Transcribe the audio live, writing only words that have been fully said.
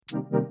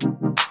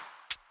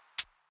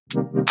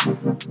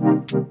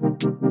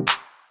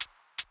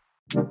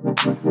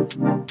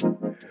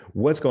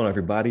What's going on,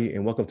 everybody,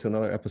 and welcome to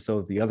another episode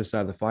of the Other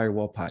Side of the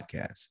Firewall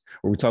podcast,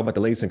 where we talk about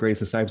the latest and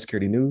greatest in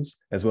cybersecurity news,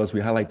 as well as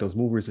we highlight those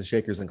movers and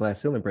shakers and glass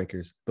ceiling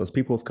breakers, those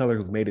people of color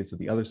who've made it to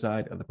the other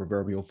side of the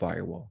proverbial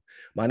firewall.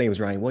 My name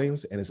is Ryan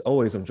Williams, and as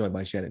always, I'm joined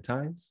by Shannon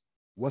Tynes.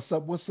 What's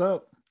up? What's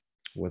up?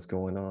 What's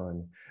going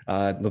on?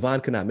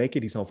 Levon could not make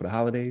it. He's home for the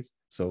holidays,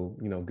 so,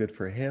 good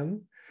for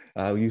him.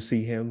 You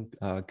see him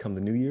come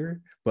the new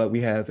year, but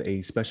we have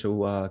a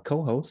special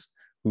co-host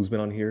who's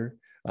been on here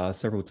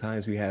several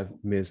times. We have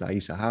Ms.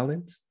 Aisha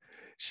Hollins.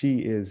 She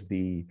is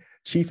the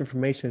Chief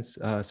Information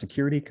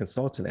Security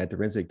Consultant at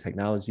Forensic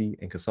Technology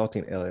and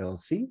Consulting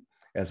LLC,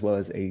 as well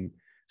as a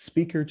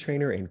speaker,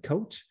 trainer, and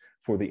coach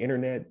for the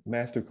Internet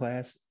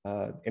Masterclass,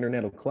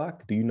 Internet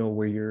O'Clock. Do you know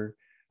where your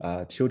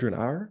children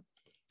are?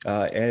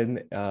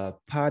 And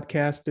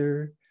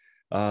podcaster.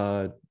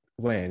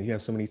 Man, you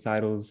have so many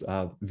titles.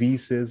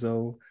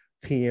 VCISO,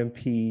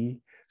 PMP,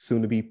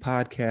 soon to be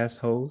podcast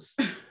host.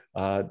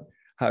 Not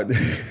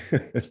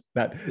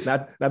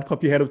to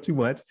pump your head up too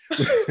much,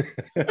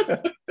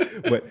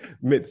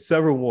 but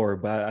several more.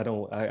 But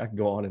I can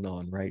go on and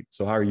on, right?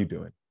 So how are you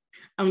doing?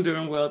 I'm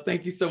doing well.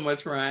 Thank you so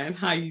much, Ryan.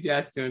 How are you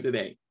guys doing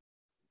today?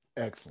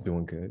 Excellent.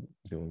 Doing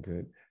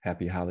good.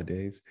 Happy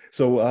holidays.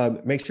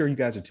 So make sure you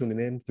guys are tuning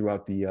in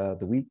throughout the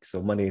week.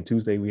 So Monday and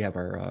Tuesday, we have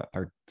our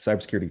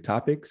cybersecurity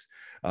topics.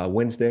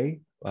 Wednesday,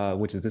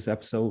 which is this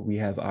episode, we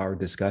have our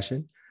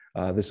discussion.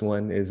 This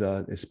one is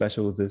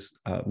special with this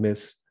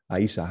Miss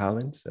Aisha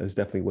Hollins. Is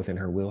definitely within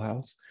her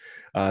wheelhouse.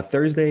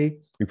 Thursday,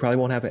 we probably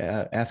won't have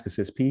an Ask a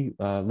CISP.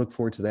 Look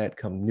forward to that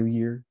come New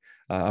Year.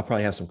 I'll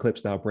probably have some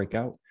clips that I'll break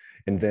out.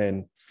 And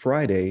then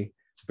Friday,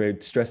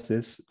 stress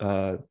this,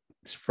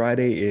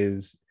 Friday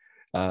is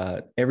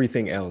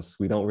everything else.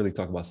 We don't really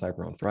talk about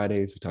cyber on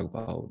Fridays. We talk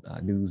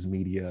about news,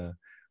 media,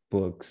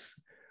 books,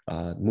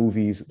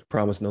 movies.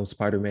 Promise no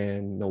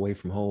Spider-Man, No Way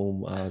From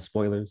Home,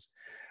 spoilers.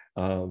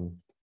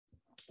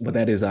 But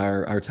that is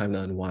our time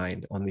to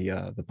unwind on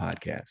the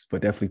podcast.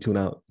 But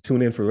definitely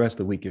tune in for the rest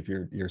of the week if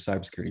you're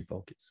cybersecurity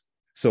focused.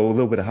 So a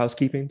little bit of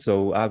housekeeping.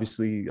 So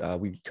obviously,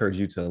 we encourage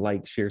you to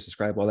like, share,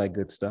 subscribe, all that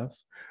good stuff.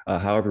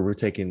 However, we're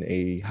taking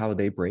a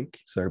holiday break,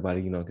 so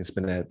everybody can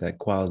spend that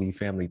quality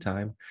family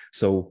time.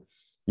 So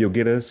you'll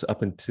get us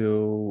up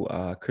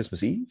until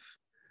Christmas Eve,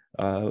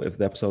 if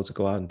the episodes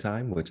go out in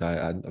time, which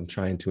I'm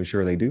trying to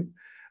ensure they do.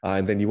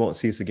 And then you won't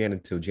see us again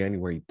until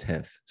January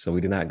 10th. So we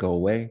did not go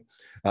away.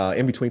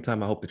 In between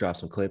time, I hope to drop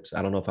some clips.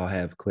 I don't know if I'll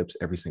have clips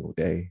every single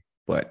day,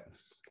 but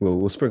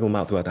we'll sprinkle them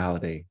out throughout the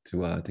holiday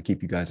to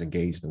keep you guys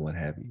engaged and what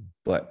have you.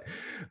 But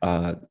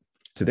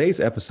today's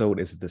episode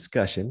is a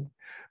discussion.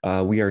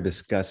 We are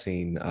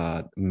discussing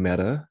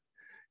Meta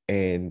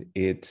and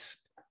its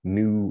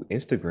new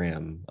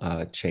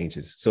Instagram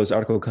changes. So this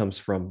article comes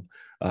from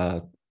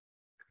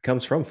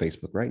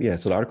Facebook, right? Yeah.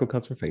 So the article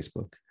comes from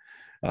Facebook.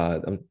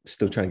 I'm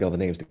still trying to get all the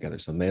names together.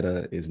 So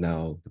Meta is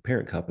now the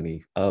parent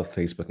company of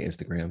Facebook and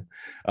Instagram.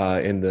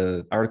 And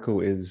the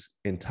article is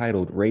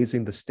entitled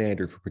 "Raising the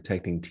Standard for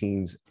Protecting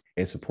Teens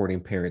and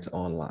Supporting Parents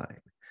Online."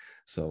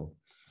 So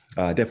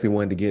definitely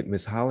wanted to get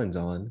Ms. Hollins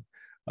on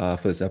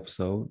for this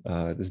episode.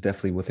 This is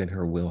definitely within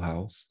her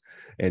wheelhouse,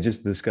 and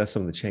just discuss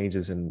some of the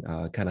changes and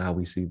kind of how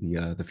we see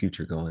the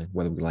future going,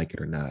 whether we like it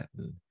or not,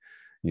 and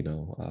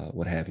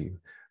what have you.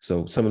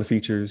 So some of the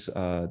features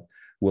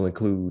will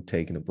include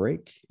taking a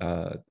break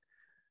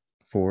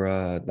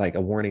for like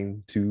a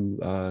warning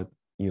to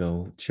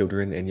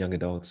children and young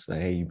adults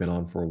that, hey, you've been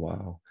on for a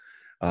while,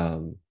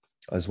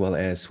 as well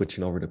as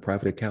switching over to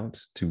private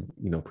accounts to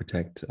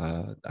protect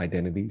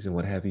identities and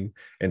what have you,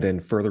 and then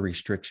further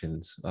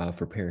restrictions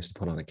for parents to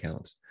put on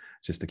accounts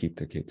just to keep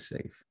their kids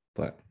safe.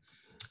 But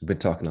I've been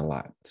talking a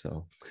lot,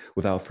 so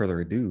without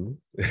further ado,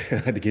 I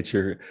had to get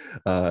your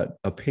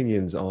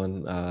opinions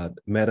on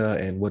Meta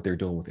and what they're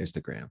doing with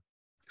Instagram.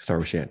 Start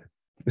with Shannon.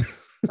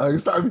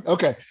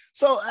 Okay.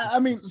 So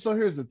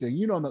here's the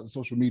thing. I'm not a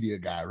social media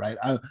guy, right?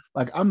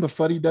 I'm the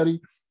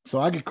fuddy-duddy, so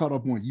I get caught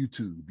up on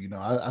YouTube.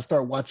 I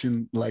start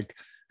watching,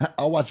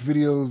 I'll watch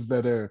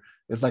videos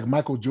it's like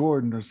Michael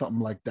Jordan or something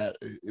like that.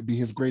 It'd be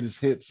his greatest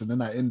hits, and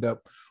then I end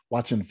up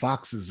watching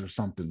Foxes or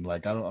something.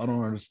 Like I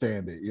don't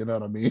understand it. You know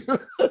what I mean?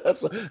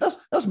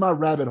 that's my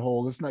rabbit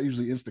hole. It's not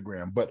usually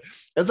Instagram, but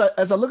as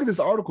I look at this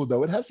article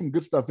though, it has some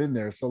good stuff in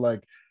there. So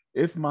like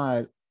if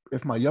my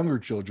younger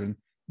children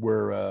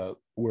were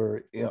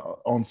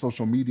on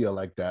social media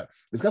like that,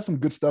 it's got some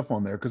good stuff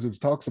on there because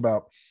it talks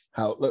about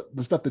how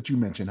the stuff that you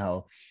mentioned,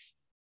 how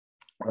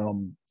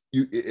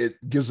it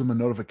gives them a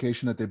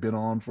notification that they've been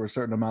on for a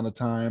certain amount of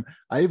time.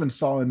 I even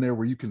saw in there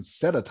where you can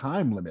set a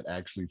time limit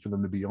actually for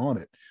them to be on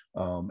it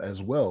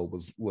as well,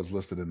 was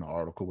listed in the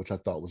article, which I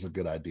thought was a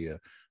good idea.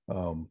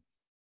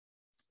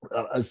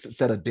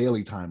 Set a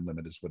daily time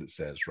limit is what it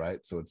says, right?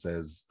 So it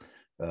says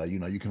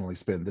You can only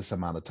spend this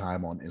amount of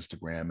time on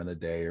Instagram in a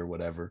day or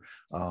whatever.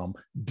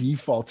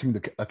 Defaulting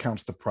the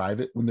accounts to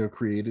private when they're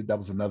created, that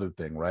was another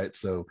thing, right?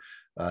 So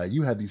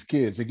you have these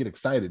kids, they get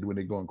excited when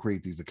they go and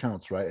create these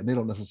accounts, right? And they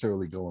don't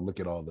necessarily go and look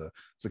at all the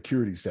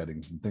security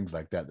settings and things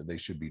like that they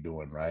should be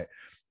doing, right?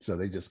 So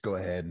they just go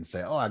ahead and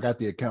say, oh, I got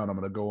the account, I'm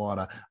going to go on,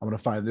 I'm going to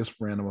find this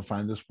friend, I'm going to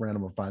find this friend,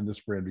 I'm going to find this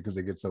friend, because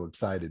they get so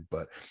excited.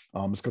 But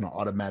it's going to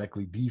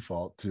automatically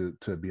default to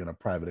being a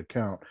private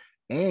account.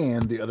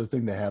 And the other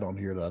thing they had on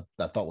here that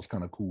I thought was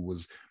kind of cool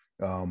was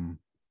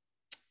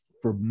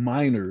for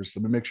minors,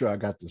 let me make sure I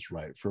got this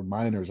right. For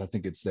minors, I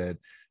think it said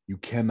you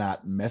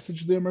cannot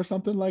message them or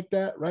something like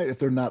that, right? If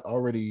they're not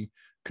already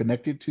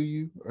connected to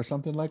you or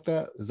something like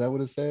that. Is that what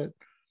it said?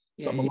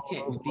 Yeah, you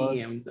can't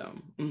DM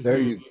them. Mm-hmm. There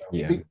you go.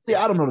 Yeah. See,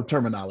 I don't know the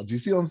terminology.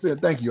 See what I'm saying?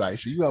 Thank you,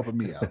 Aisha. You helping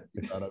me out.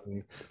 You know what I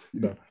mean? You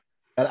know.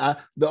 And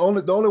the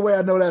only way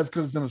I know that is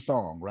because it's in a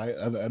song, right?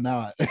 And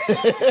now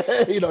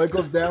it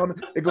goes down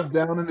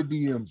in the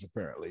DMs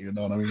apparently. You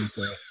know what I mean?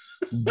 So,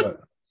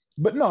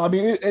 but no, I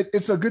mean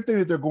it's a good thing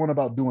that they're going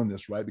about doing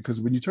this, right?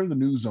 Because when you turn the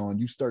news on,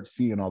 you start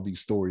seeing all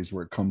these stories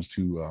where it comes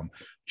to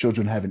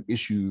children having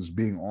issues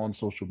being on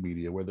social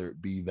media, whether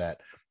it be that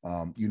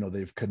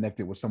they've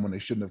connected with someone they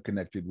shouldn't have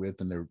connected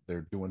with, and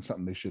they're doing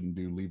something they shouldn't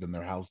do, leaving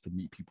their house to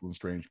meet people in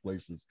strange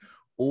places,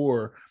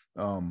 or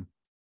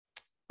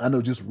I know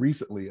just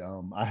recently,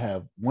 I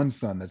have one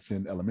son that's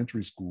in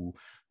elementary school.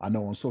 I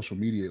know on social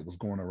media it was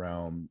going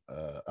around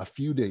a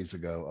few days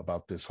ago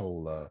about this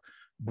whole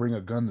bring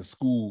a gun to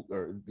school,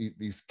 or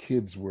these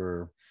kids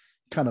were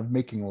kind of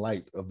making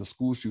light of the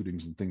school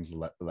shootings and things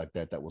like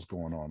that was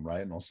going on,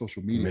 right? And on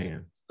social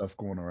media, stuff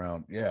going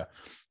around. Yeah,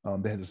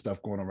 they had the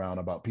stuff going around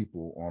about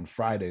people on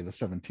Friday the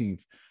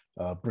 17th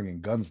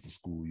bringing guns to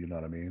school. You know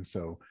what I mean?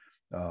 So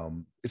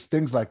it's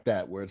things like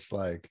that where it's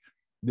like,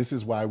 this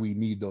is why we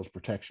need those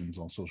protections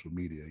on social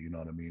media. You know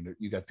what I mean?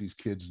 You got these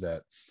kids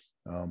that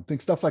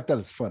think stuff like that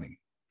is funny.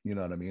 You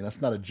know what I mean?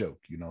 That's not a joke.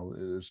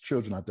 There's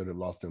children out there that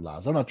lost their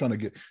lives. I'm not trying to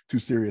get too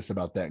serious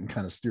about that and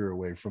kind of steer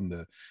away from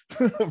the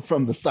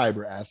from the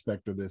cyber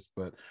aspect of this,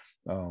 but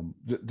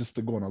just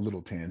to go on a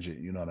little tangent,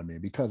 you know what I mean?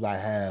 Because I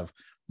have,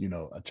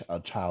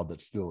 a child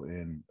that's still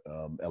in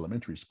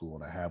elementary school,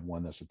 and I have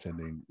one that's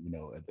attending,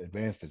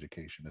 advanced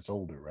education. It's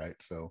older, right?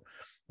 So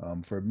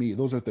for me,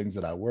 those are things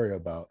that I worry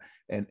about,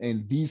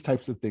 and these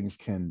types of things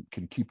can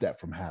keep that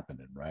from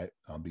happening, right?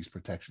 These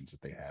protections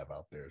that they have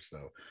out there.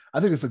 So I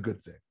think it's a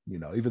good thing,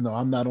 even though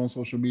I'm not on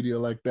social media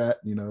like that,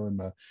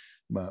 and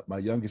my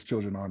youngest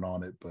children aren't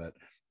on it, but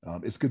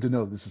it's good to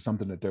know this is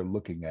something that they're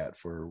looking at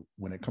for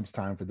when it comes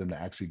time for them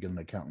to actually get an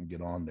account and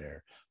get on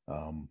there.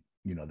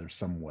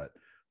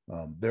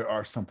 There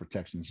are some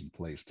protections in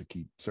place to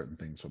keep certain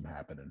things from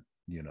happening.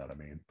 You know what I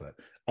mean? But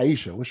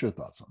Aisha, what's your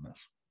thoughts on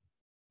this?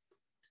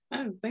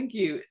 Oh, thank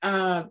you.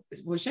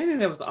 Well, Shannon,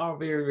 that was all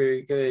very,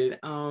 very good.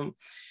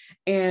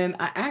 And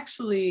I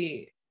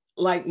actually,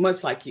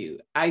 much like you,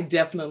 I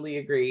definitely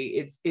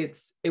agree.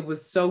 It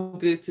was so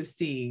good to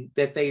see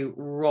that they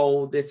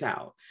rolled this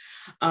out.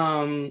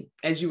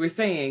 As you were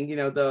saying,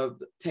 the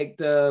take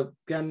the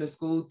gun to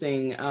school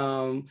thing.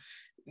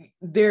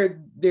 There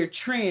are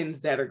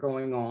trends that are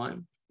going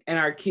on, and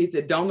our kids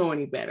that don't know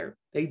any better,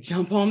 they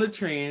jump on the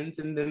trends,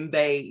 and then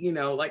they,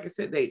 like I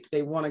said,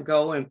 they want to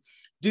go and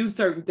do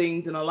certain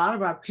things. And a lot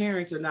of our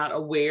parents are not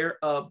aware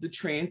of the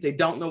trends. They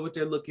don't know what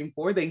they're looking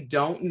for. They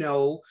don't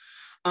know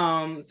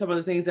some of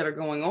the things that are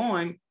going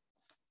on,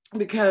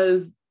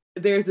 because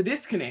there's a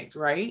disconnect,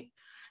 right?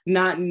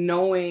 Not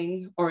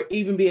knowing or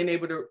even being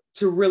able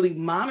to really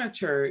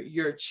monitor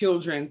your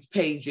children's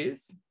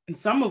pages. And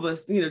some of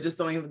us, just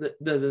don't have the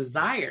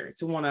desire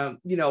to want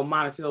to,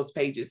 monitor those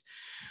pages.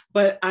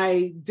 But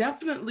I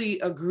definitely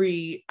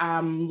agree.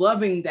 I'm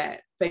loving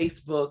that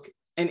Facebook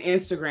and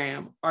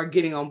Instagram are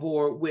getting on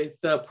board with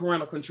the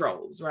parental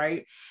controls,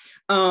 right?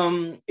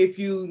 If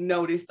you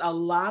noticed, a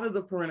lot of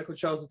the parental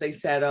controls that they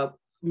set up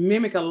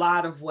mimic a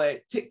lot of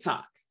what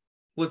TikTok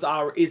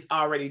is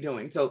already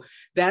doing. So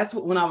that's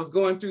when I was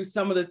going through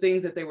some of the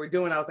things that they were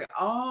doing, I was like,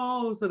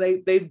 oh, so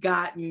they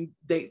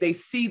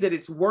see that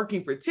it's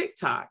working for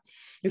TikTok.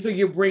 And so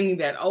you're bringing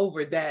that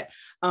over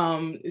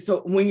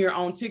so when you're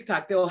on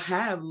TikTok, they'll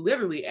have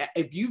literally,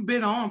 if you've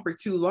been on for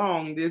too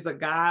long, there's a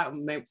guy,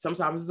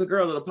 sometimes it's a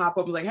girl that'll pop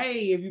up and like,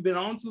 hey, have you been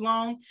on too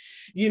long?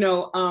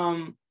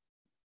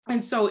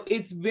 And so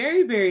it's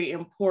very, very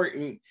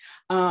important,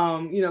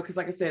 because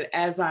like I said,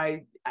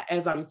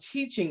 as I'm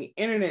teaching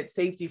internet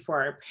safety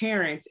for our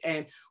parents,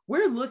 and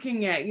we're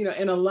looking at,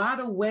 in a lot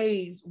of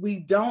ways, we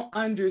don't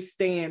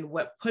understand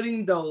what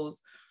putting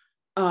those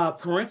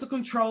parental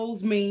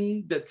controls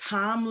mean, the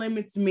time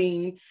limits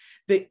mean,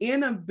 the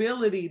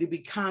inability to be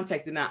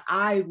contacted. Now,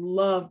 I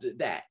loved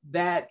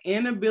that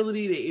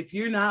inability to, if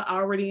you're not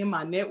already in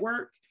my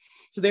network,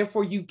 so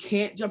therefore you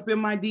can't jump in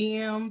my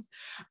DMs.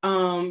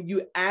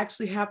 You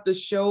actually have to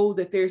show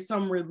that there's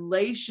some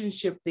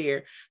relationship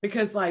there,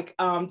 because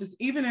just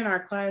even in our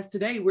class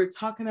today, we're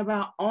talking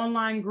about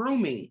online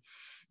grooming.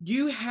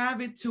 You have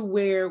it to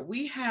where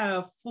we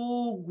have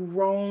full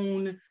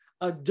grown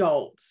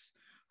adults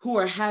who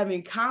are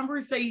having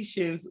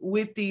conversations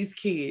with these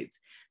kids,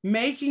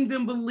 making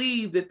them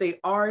believe that they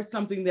are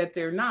something that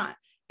they're not.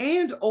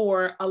 And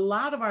or a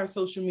lot of our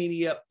social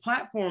media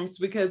platforms,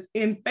 because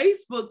in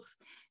Facebook's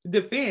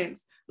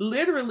defense,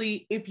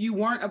 literally, if you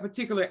weren't a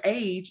particular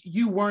age,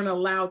 you weren't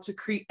allowed to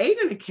create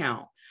an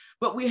account.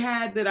 But we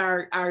had that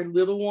our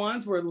little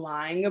ones were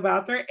lying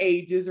about their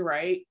ages,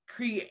 right?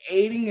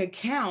 Creating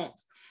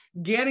accounts,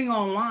 getting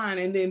online,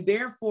 and then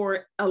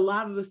therefore a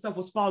lot of the stuff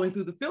was falling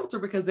through the filter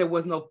because there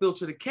was no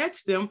filter to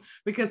catch them,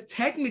 because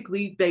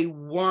technically they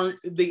weren't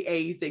the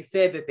age they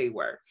said that they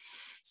were.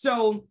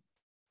 So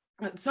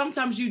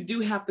sometimes you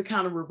do have to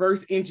kind of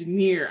reverse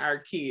engineer our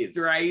kids,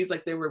 right? It's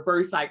like the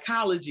reverse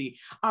psychology.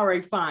 All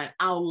right, fine,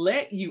 I'll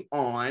let you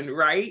on,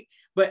 right?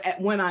 But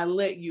when I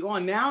let you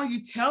on, now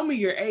you tell me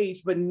your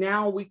age, but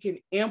now we can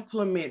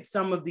implement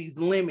some of these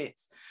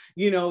limits.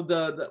 You know,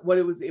 what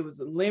it was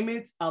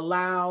limits,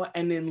 allow,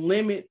 and then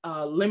limit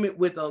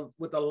with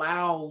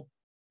allow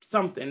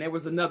something. There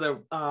was another,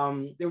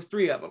 there was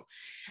 3 of them.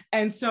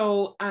 And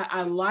so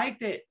I like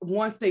that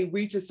once they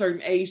reach a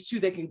certain age too,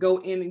 they can go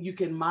in and you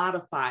can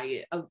modify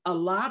it. A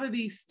lot of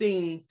these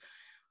things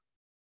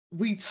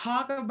we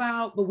talk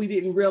about, but we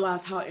didn't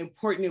realize how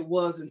important it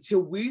was until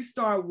we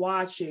start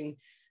watching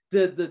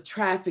the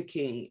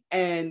trafficking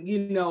and, you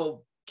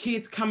know,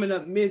 kids coming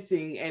up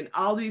missing and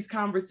all these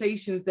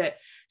conversations that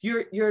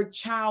your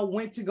child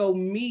went to go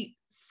meet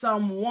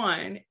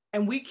someone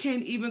and we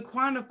can't even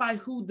quantify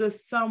who the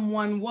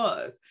someone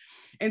was.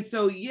 And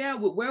so, yeah,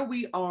 with where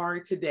we are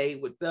today,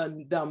 with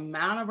the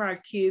amount of our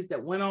kids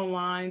that went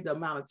online, the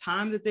amount of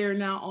time that they're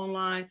now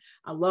online,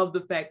 I love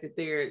the fact that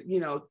they're, you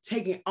know,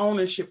 taking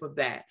ownership of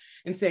that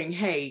and saying,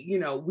 hey, you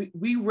know,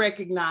 we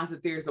recognize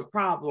that there's a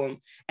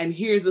problem and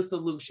here's a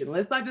solution.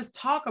 Let's not just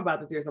talk about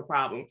that there's a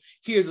problem.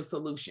 Here's a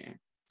solution.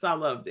 So I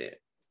loved it.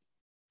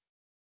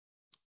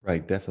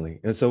 Right, definitely.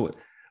 And so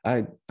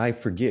I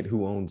forget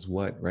who owns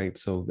what, right?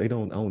 So they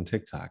don't own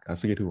TikTok. I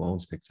forget who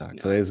owns TikTok. No.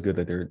 So it is good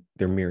that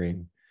they're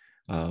mirroring,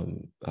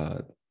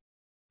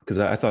 because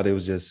I thought it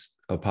was just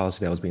a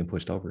policy that was being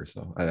pushed over.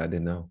 So I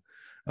didn't know.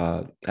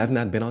 I've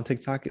not been on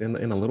TikTok in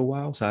a little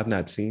while, so I've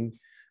not seen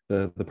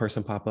the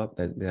person pop up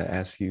that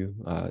asks you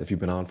if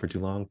you've been on for too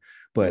long.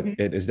 But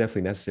it is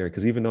definitely necessary,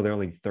 because even though they're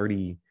only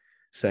 30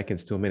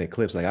 seconds to a minute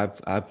clips, like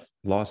I've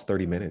lost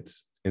 30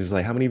 minutes. It's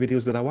like, how many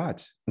videos did I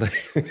watch? Like,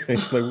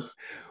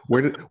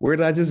 where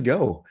did I just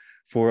go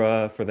for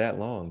that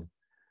long?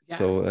 Yes.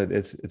 So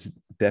it's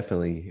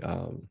definitely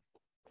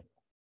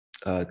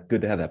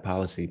good to have that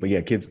policy. But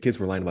yeah, kids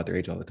were lying about their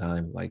age all the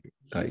time. Like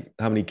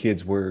how many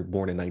kids were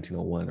born in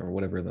 1901 or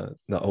whatever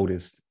the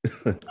oldest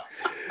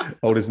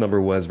oldest number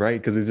was, right?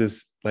 Because it's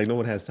just like no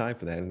one has time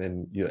for that. And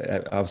then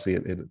obviously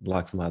it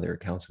locks them out of their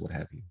accounts and what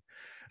have you.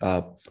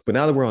 But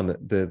now that we're on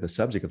the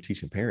subject of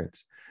teaching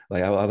parents,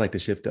 like I'd like to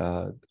shift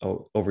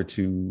over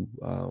to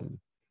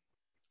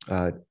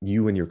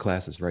you and your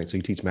classes, right? So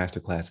you teach master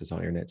classes on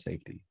internet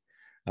safety.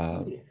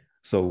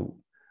 So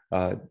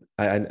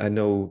I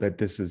know that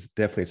this is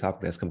definitely a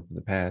topic that's come from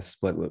the past,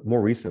 but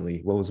more recently,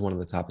 what was one of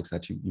the topics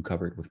that you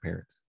covered with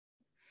parents?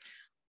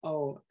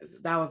 Oh,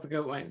 that was a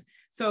good one.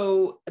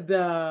 So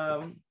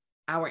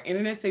our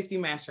internet safety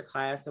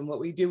masterclass, and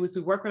what we do is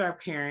we work with our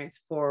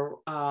parents for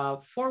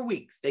 4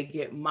 weeks. They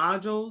get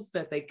modules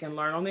that they can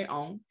learn on their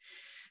own.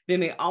 Then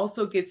they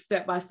also get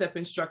step-by-step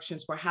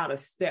instructions for how to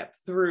step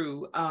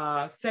through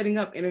setting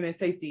up internet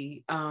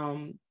safety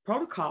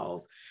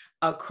protocols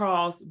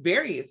across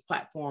various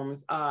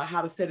platforms,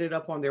 how to set it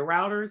up on their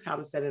routers, how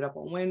to set it up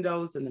on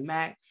Windows and the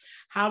Mac,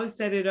 how to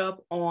set it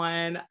up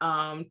on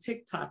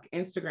TikTok,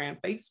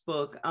 Instagram,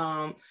 Facebook.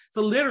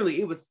 So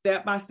literally it was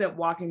step-by-step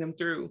walking them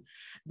through.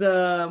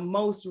 The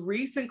most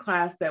recent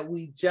class that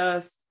we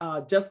just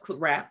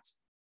wrapped,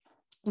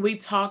 we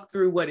talked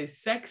through what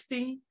is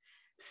sexting,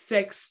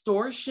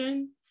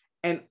 sextortion,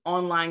 and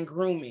online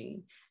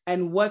grooming,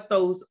 and what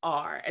those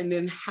are, and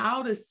then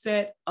how to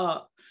set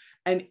up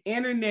an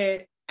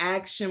internet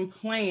action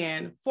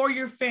plan for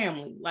your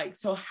family. Like,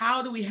 so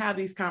how do we have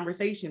these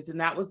conversations?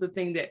 And that was the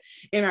thing that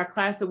in our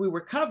class that we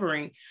were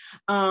covering,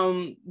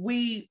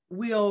 we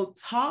will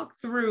talk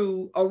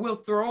through, or we'll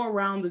throw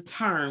around the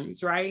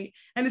terms, right?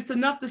 And it's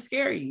enough to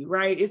scare you,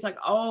 right? It's like,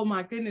 oh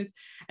my goodness.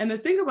 And the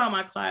thing about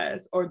my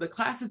class, or the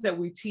classes that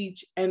we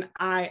teach, and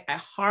I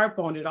harp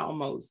on it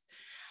almost,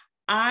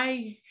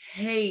 I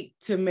hate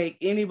to make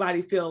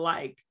anybody feel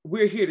like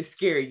we're here to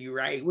scare you,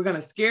 right? We're going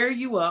to scare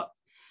you up.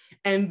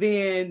 And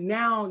then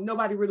now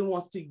nobody really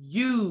wants to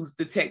use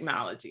the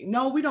technology.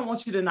 No, we don't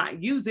want you to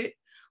not use it.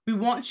 We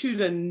want you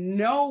to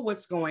know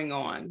what's going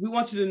on. We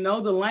want you to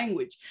know the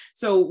language.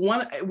 So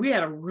we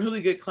had a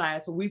really good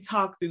class where we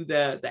talked through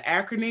the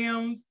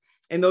acronyms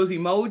and those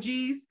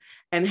emojis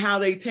and how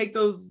they take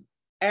those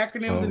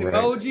acronyms and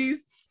emojis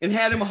and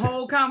had them a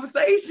whole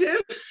conversation.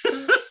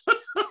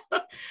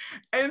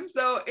 And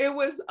so it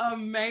was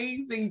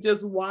amazing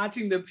just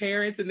watching the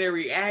parents and their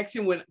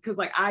reaction because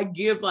like I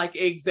give like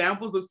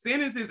examples of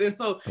sentences. And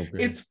so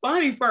it's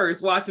funny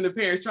first watching the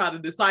parents try to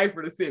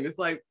decipher the sentence,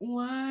 like,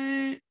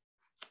 what?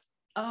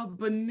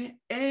 eggplant.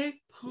 Yeah.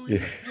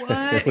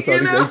 What? What's all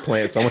these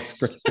eggplants on my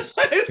screen?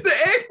 It's the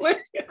eggplant.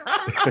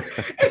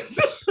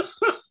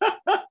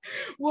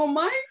 Well,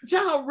 my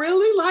child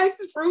really likes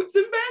fruits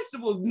and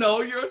vegetables.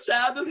 No, your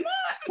child does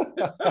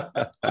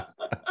not.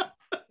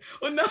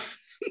 Well, no,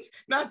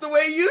 not the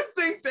way you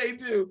think they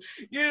do,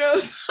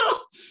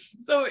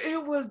 so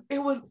it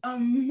was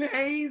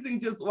amazing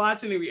just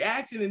watching the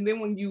reaction. And then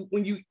when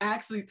you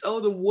actually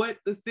told them what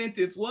the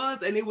sentence was,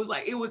 and it was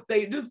like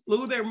they just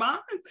blew their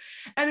minds,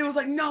 and it was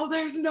like, no,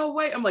 there's no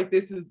way. I'm like,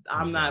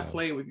 I'm not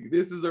playing with you.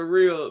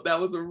 That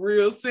was a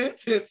real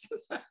sentence.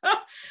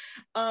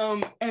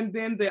 And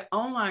then the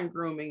online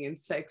grooming and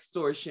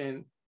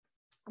sextortion,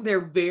 they're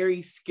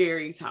very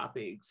scary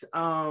topics.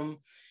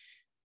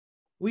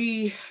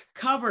 We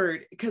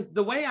covered, because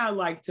the way I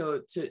like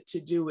to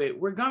do it,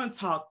 we're going to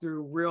talk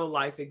through real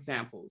life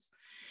examples.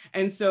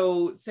 And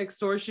so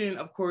sextortion,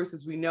 of course,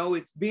 as we know,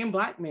 it's being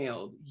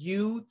blackmailed.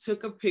 You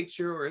took a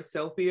picture or a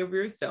selfie of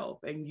yourself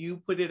and you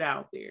put it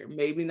out there.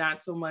 Maybe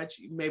not so much.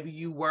 Maybe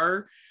you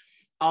were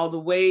all the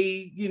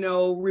way,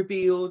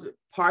 revealed,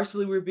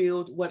 partially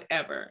revealed,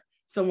 whatever.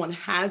 Someone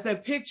has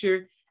that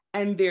picture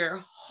and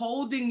they're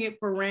holding it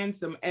for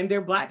ransom and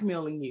they're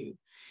blackmailing you.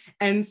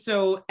 And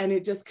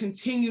it just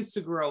continues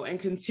to grow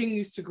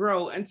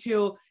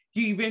until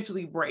you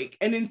eventually break.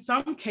 And in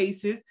some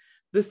cases,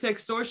 the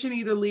sextortion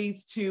either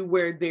leads to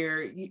where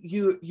they're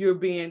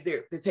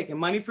taking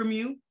money from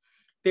you,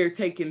 they're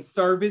taking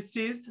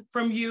services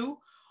from you,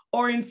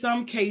 or in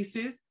some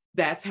cases,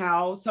 that's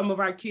how some of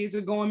our kids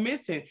are going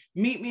missing.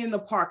 Meet me in the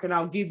park and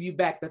I'll give you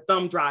back the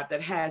thumb drive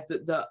that has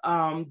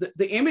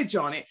the image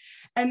on it.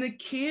 And the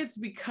kids,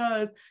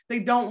 because they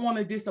don't want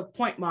to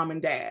disappoint mom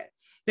and dad,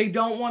 they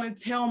don't want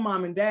to tell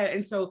mom and dad.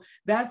 And so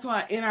that's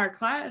why in our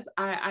class,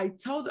 I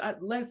told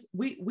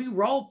we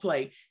role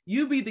play.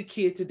 You be the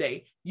kid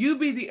today. You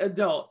be the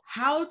adult.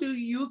 How do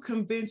you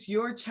convince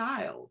your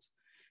child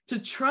to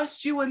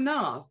trust you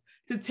enough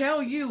to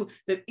tell you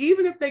that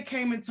even if they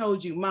came and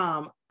told you,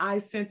 Mom, I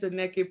sent a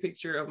naked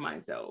picture of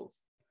myself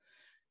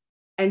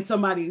and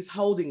somebody's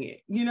holding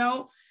it,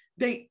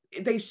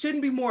 they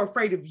shouldn't be more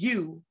afraid of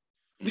you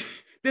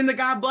than the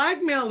guy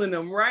blackmailing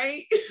them,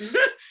 right?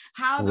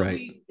 How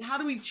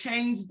do we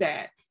change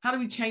that? How do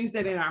we change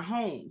that in our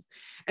homes?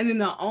 And then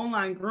the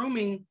online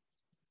grooming,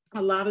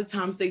 a lot of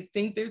times they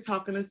think they're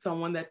talking to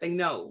someone that they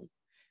know.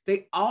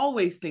 They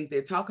always think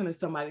they're talking to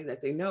somebody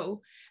that they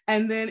know.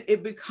 And then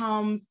it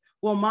becomes,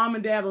 well, mom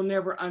and dad will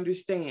never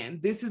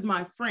understand. This is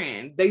my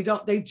friend. They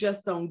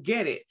just don't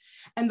get it.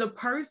 And the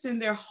person,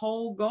 their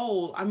whole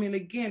goal,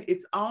 again,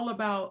 it's all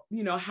about,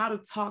 how to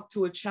talk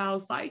to a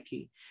child's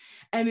psyche.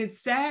 And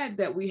it's sad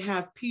that we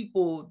have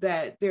people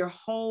that their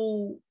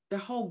whole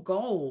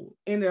goal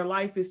in their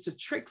life is to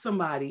trick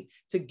somebody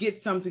to get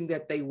something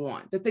that they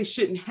want, that they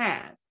shouldn't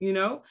have,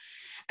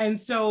 And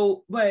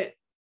so, but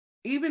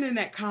even in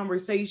that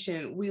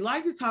conversation, we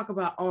like to talk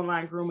about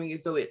online grooming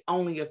as though it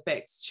only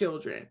affects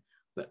children,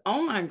 but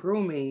online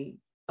grooming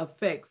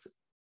affects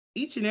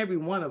each and every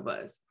one of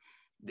us.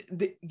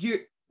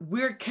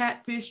 We're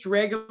catfished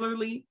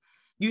regularly.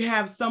 You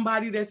have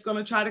somebody that's going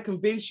to try to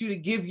convince you to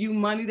give you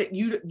money that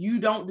you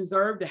don't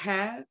deserve to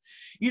have.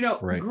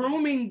 Right.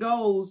 Grooming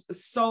goes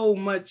so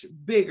much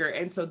bigger.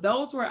 And so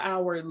those were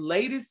our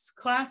latest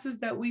classes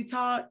that we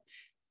taught.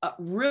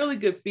 Really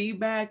good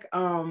feedback.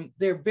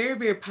 They're very,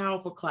 very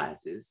powerful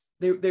classes.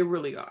 They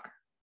really are.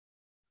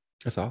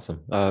 That's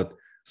awesome.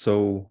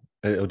 So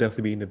it'll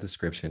definitely be in the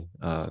description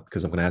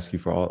because I'm going to ask you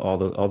for all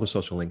the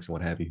social links and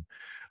what have you.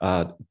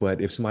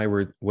 But if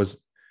somebody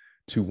was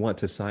to want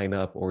to sign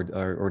up or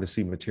to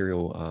see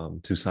material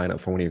to sign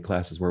up for one of your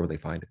classes, where would they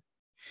find it?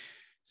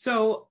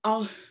 So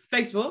on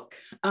Facebook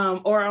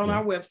or on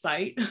our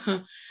website,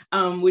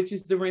 which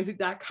is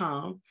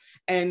Dorensic.com,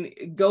 and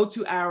go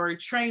to our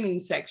training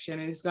section,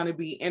 and it's going to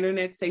be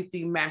Internet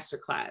Safety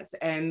Masterclass.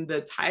 And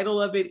the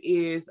title of it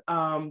is,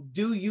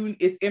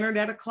 it's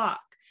Internet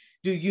O'Clock.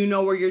 Do you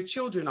know where your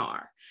children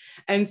are?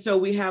 And so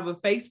we have a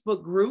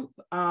Facebook group.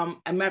 A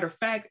matter of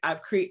fact,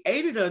 I've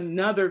created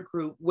another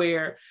group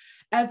where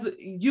as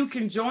you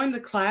can join the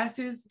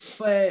classes,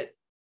 but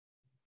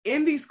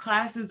in these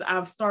classes,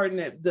 I've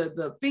started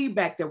the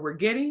feedback that we're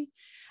getting.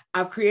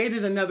 I've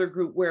created another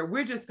group where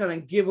we're just going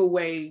to give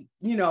away,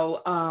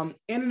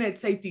 internet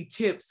safety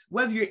tips,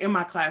 whether you're in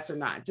my class or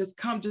not. Just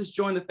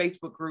join the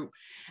Facebook group.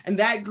 And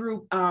that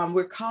group,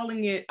 we're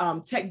calling it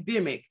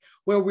Techdemic,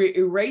 where we're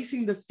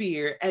erasing the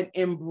fear and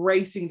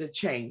embracing the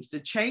change. The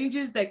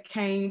changes that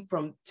came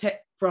from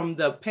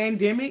the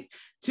pandemic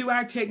to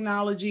our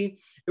technology,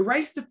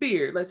 erase the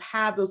fear. Let's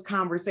have those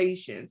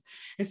conversations.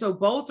 And so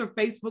both are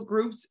Facebook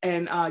groups,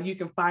 and you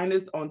can find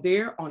us on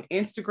there, on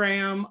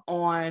Instagram,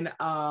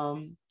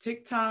 on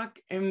TikTok,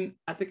 and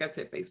I think I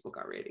said Facebook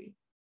already.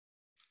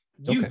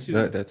 YouTube.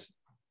 Okay, that's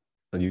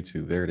on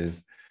YouTube. There it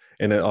is.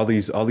 And all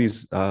these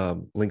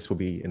links will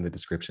be in the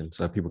description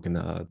so people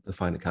can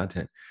find the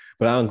content.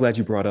 But I'm glad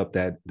you brought up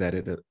that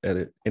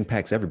it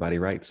impacts everybody,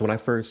 right? So when I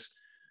first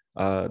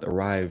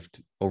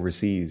arrived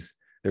overseas,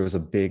 there was a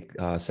big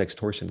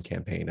sextortion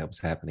campaign that was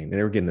happening. And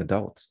they were getting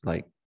adults,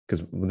 like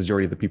because the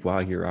majority of the people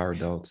out here are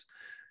adults.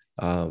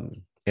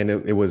 And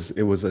it was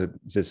a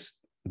just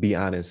be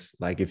honest.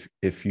 Like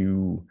if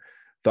you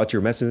thought you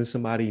were messing with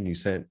somebody and you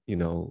sent,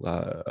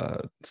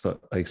 an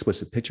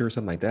explicit picture or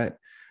something like that,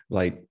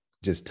 like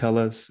just tell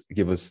us,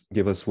 give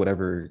us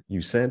whatever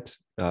you sent,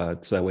 so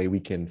that way we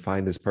can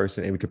find this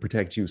person and we can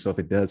protect you. So if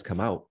it does come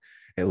out,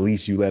 at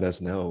least you let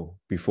us know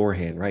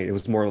beforehand, right? It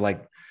was more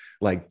like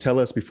tell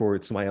us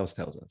before somebody else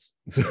tells us.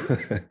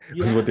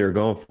 That's what they were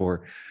going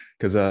for,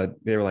 because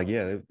they were like,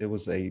 yeah, it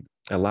was a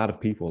lot of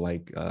people,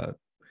 like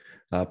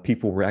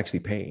people were actually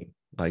paying.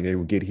 Like they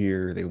would get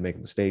here, they would make a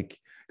mistake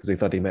because they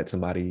thought they met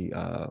somebody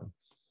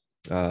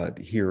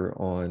here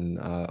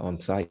on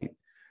site,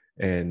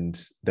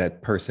 and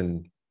that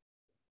person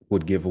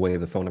would give away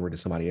the phone number to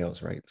somebody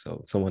else, right?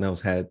 So someone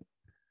else had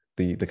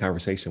the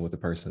conversation with the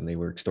person. They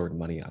were extorting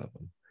money out of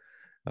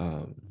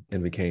them,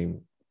 and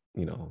became,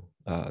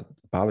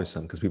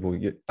 bothersome because people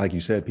get, like you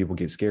said, people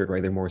get scared,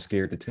 right? They're more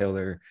scared to tell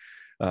their,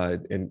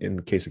 in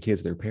the case of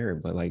kids, their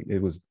parent, but like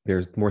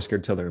they're more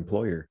scared to tell their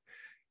employer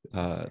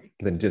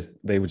than just,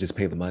 they would just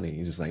pay the money.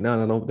 You're just like,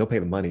 no, don't pay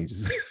the money.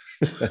 Just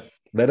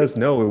let us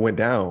know it went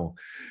down,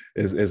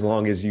 as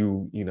long as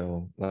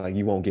like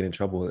you won't get in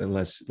trouble,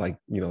 unless like,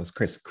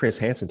 it's Chris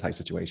Hansen type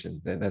situation.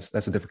 Then that's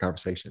a different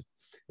conversation.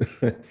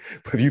 But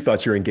if you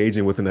thought you're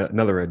engaging with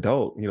another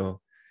adult,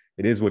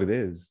 it is what it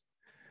is.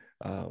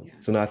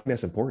 So no, I think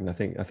that's important. I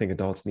think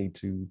adults need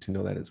to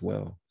know that as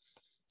well.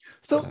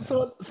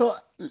 So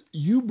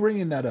you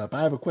bringing that up,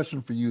 I have a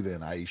question for you then,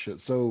 Aisha.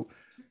 So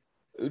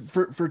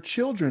for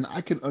children,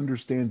 I can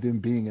understand them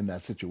being in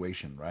that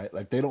situation, right?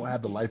 Like they don't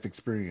have the life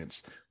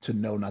experience to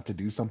know not to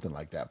do something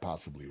like that,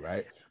 possibly,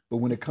 right? But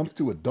when it comes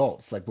to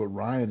adults, like what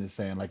Ryan is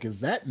saying, like, is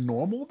that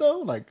normal though?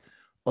 Like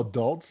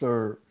adults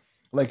are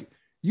like,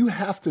 you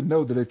have to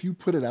know that if you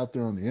put it out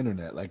there on the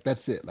internet, like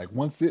that's it. Like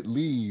once it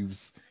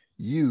leaves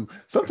you,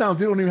 sometimes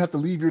they don't even have to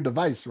leave your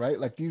device, right?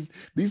 Like these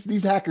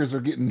hackers are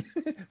getting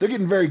they're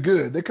getting very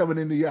good. They're coming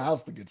into your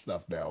house to get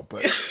stuff now.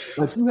 But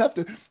like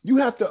you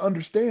have to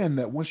understand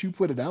that once you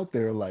put it out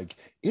there, like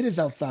it is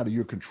outside of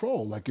your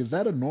control. Like, is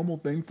that a normal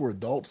thing for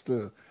adults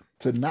to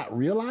not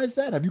realize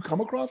that? Have you come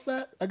across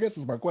that? I guess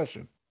is my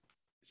question.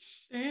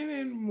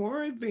 Shannon,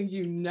 more than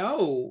you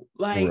know.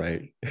 Like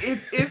Right.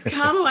 it's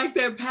kind of like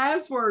that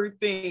password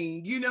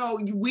thing.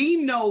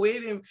 We know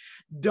it, and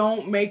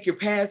don't make your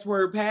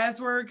password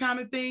kind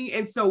of thing.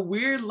 And so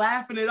we're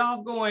laughing it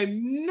off,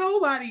 going,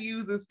 nobody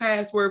uses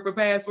password for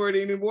password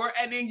anymore.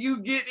 And then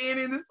you get in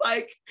and it's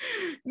like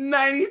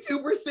 92%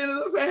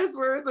 of the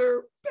passwords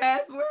are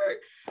password.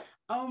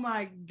 Oh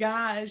my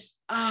gosh.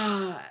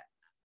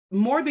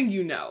 More than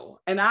you know.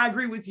 And I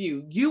agree with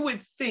you. You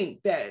would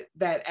think that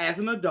as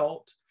an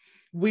adult,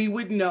 we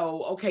would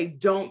know, okay,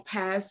 don't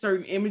pass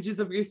certain images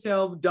of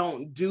yourself,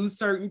 don't do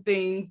certain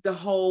things.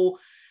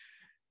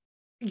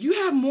 You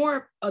have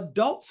more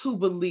adults who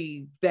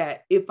believe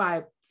that if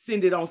I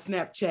send it on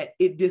Snapchat,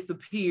 it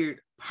disappeared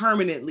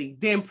permanently.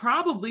 Then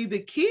probably the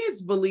kids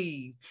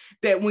believe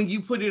that when you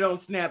put it on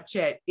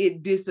Snapchat,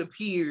 it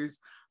disappears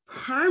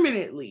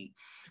permanently.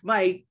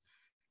 Like,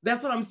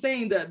 that's what I'm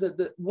saying.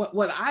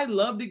 What I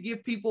love to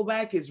give people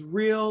back is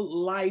real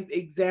life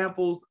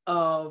examples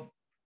of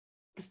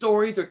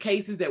stories or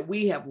cases that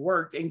we have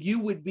worked, and you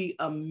would be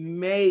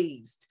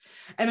amazed.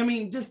 And I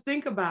mean, just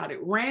think about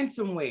it.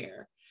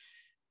 Ransomware.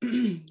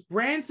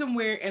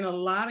 Ransomware, in a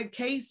lot of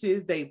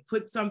cases, they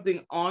put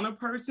something on a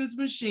person's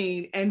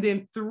machine and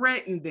then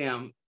threaten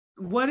them.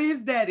 What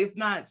is that if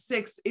not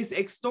sex? It's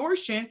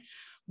extortion.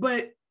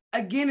 But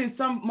again, in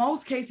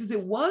most cases,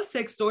 it was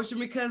sextortion,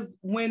 because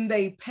when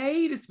they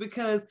paid, it's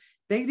because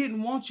they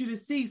didn't want you to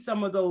see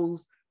some of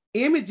those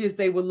images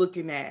they were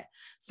looking at,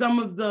 some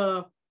of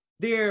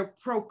their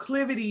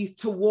proclivities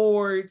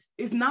towards.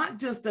 It's not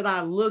just that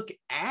I look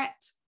at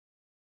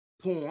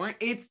porn,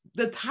 it's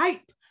the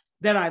type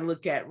that I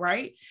look at,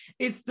 right?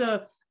 It's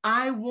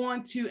I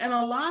want to, and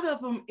a lot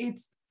of them,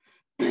 it's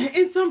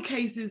in some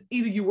cases,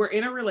 either you were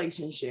in a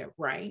relationship,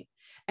 right?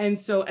 And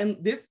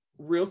this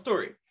real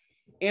story,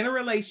 in a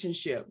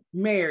relationship,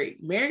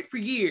 married for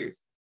years,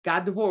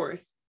 got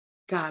divorced,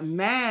 got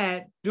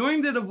mad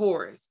during the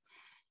divorce,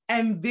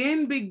 and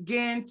then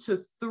began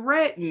to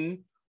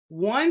threaten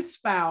one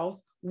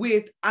spouse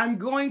with, I'm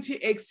going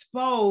to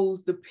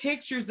expose the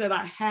pictures that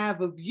I have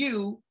of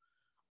you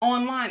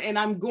online, and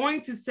I'm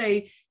going to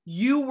say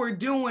you were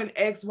doing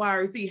X, Y,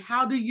 or Z.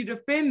 How do you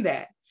defend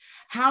that?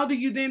 How do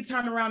you then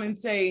turn around and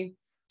say,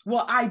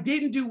 well, I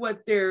didn't do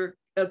what they're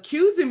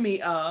accusing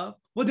me of?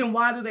 Well, then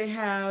why do they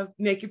have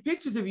naked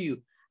pictures of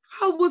you?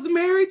 I was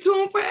married to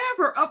them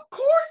forever. Of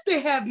course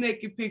they have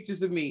naked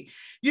pictures of me.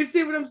 You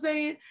see what I'm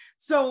saying?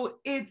 So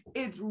it's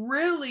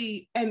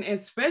really, and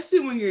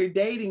especially when you're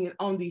dating and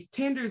on these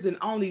Tinders and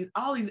on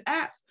all these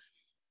apps,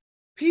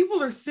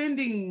 people are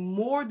sending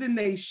more than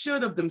they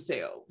should of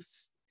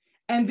themselves,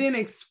 and then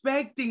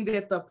expecting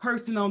that the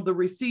person on the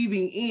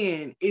receiving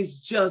end is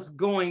just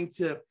going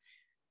to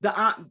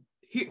the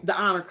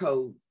honor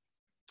code.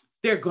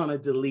 They're gonna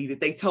delete it.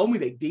 They told me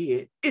they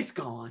did. It's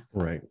gone.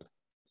 Right.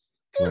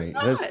 It's Right.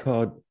 not. That's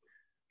called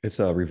It's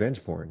a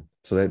revenge porn.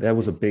 So that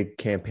was a big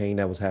campaign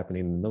that was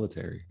happening in the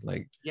military.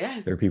 Like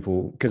Yes, there are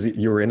people, because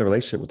you were in a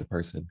relationship with the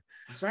person.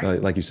 that's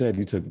right. Like you said,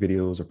 you took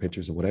videos or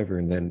pictures or whatever,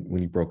 and then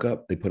when you broke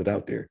up, they put it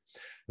out there.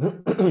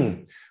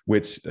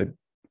 Which,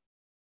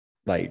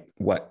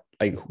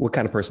 what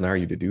kind of person are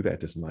you to do that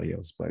to somebody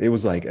else? But it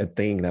was like a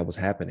thing that was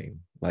happening.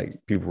 Like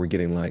people were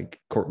getting like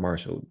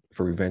court-martialed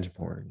for revenge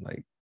porn.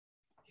 Like,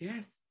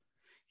 Yes.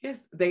 Yes,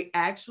 they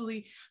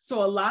actually,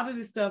 so a lot of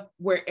this stuff,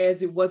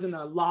 whereas it wasn't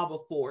a law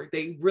before,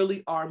 they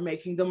really are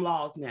making them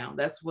laws now.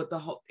 That's what the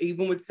whole,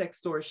 even with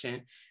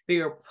sextortion, they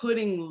are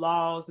putting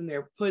laws and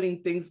they're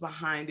putting things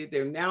behind it.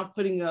 They're now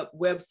putting up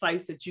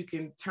websites that you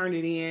can turn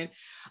it in.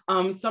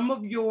 Some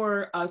of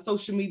your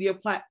social media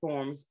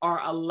platforms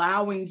are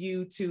allowing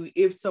you to,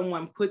 if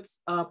someone puts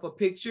up a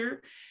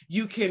picture,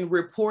 you can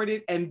report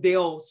it and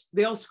they'll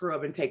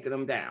scrub and take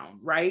them down,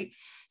 right?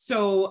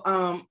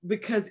 So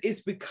because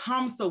it's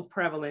become so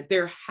prevalent,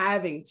 they're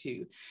having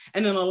to.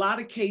 And in a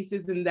lot of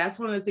cases, and that's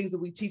one of the things that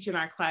we teach in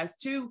our class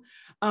too,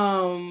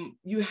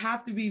 you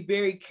have to be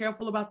very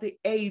careful about the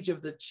age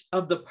of the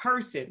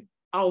person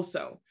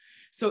also.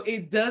 So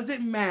it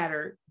doesn't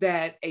matter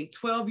that a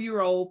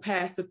 12-year-old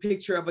passed a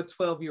picture of a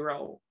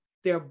 12-year-old.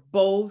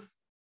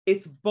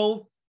 It's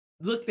both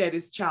looked at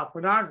as child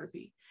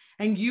pornography.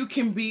 And you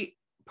can be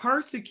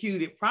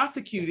prosecuted I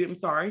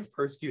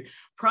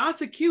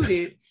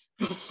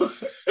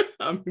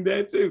mean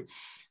that too,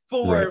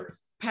 for right.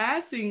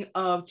 passing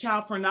of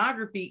child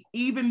pornography,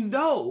 even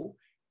though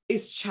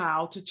it's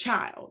child to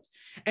child.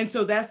 And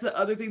so that's the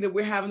other thing that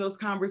we're having those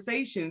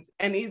conversations.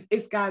 And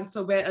it's gotten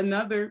so bad.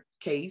 Another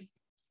case,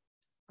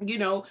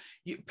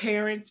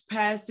 parents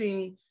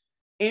passing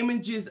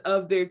images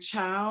of their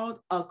child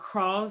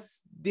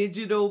across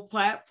digital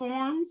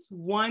platforms,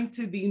 one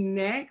to the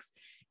next.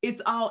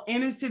 It's all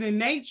innocent in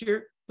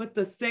nature, but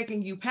the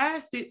second you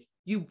passed it,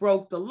 you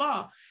broke the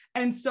law.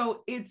 And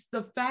so it's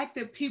the fact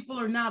that people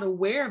are not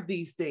aware of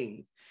these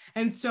things.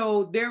 And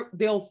so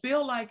they'll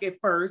feel like at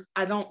first,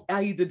 I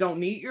either don't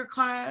need your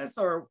class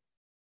or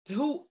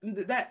who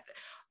that.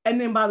 And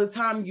then by the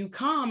time you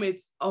come,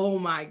 it's, oh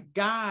my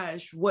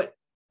gosh, what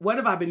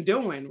have I been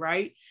doing?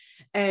 Right.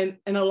 And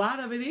a lot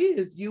of it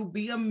is, you'll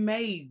be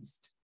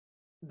amazed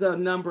the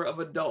number of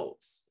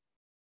adults.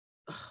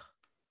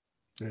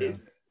 Yeah.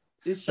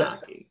 It's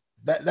shocking.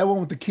 That one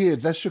with the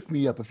kids, that shook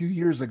me up. A few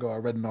years ago, I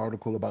read an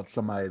article about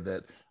somebody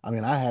that, I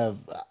mean, I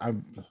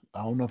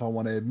don't know if I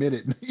want to admit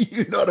it,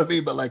 you know what I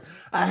mean? But like,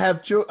 I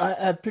have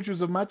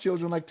pictures of my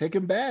children like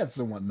taking baths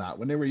and whatnot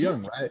when they were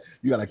young, right?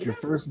 You got like your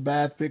first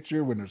bath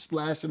picture when they're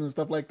splashing and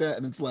stuff like that.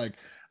 And it's like,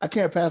 I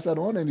can't pass that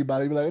on to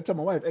anybody. Be like, I tell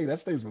my wife, hey, that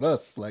stays with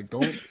us. Like,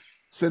 don't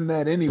send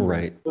that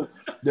anywhere. Right.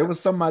 There was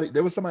somebody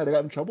that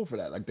got in trouble for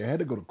that. Like they had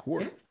to go to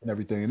court and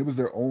everything. And it was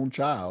their own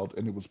child.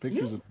 And it was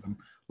pictures of them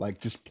like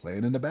just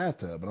playing in the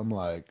bathtub. And I'm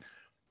like,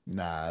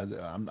 nah,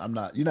 I'm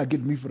not, you're not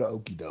getting me for the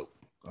okie doke.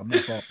 I'm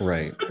not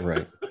falling.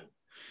 Right.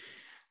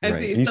 And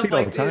Right. see, And you see it all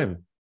like the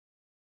time.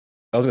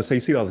 I was gonna say,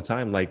 you see it all the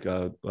time, like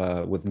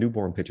with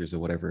newborn pictures or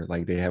whatever.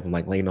 Like they have them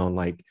like laying on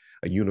like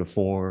a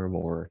uniform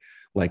or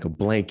like a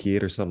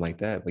blanket or something like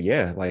that. But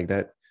yeah, like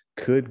that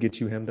could get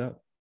you hemmed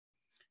up.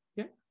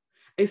 Yeah,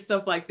 it's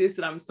stuff like this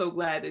that I'm so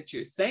glad that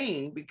you're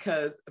saying,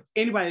 because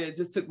anybody that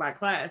just took my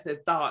class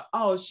that thought,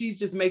 oh, she's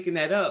just making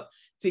that up,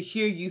 to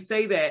hear you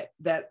say that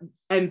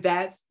and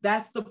that's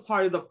the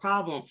part of the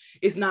problem.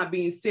 It's not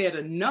being said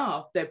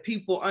enough that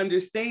people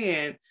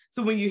understand.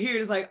 So when you hear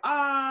it, it's like,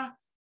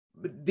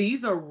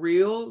 these are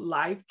real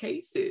life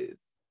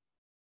cases.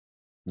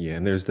 Yeah,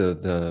 and there's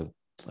the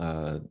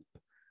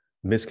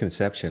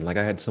misconception. Like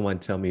I had someone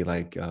tell me,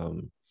 like,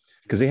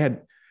 because they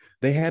had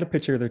a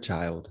picture of their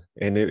child,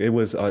 and it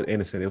was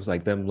innocent. It was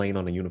like them laying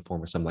on a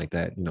uniform or something like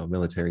that,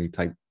 military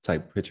type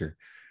picture.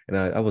 And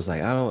I was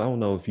like, I don't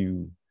know if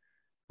you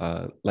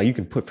like you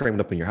can frame it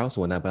up in your house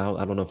or whatnot, but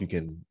I don't know if you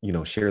can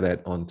share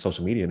that on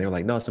social media. And they're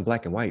like, no, it's in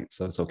black and white,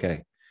 so it's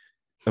okay.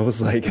 I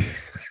was like,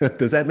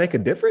 does that make a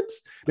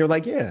difference? They were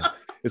like, yeah.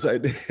 It's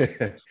like,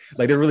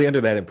 like they're really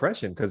under that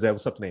impression because that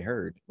was something they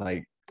heard.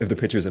 Like if the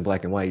picture is in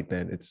black and white,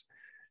 then it's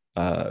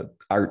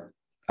art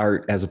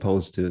as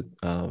opposed to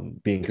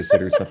being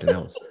considered something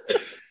else.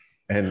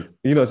 And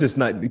it's just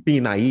not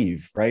being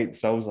naive, right?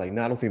 So I was like,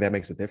 no, I don't think that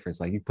makes a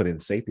difference. Like you put it in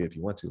sepia if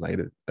you want to. Like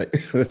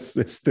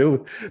it's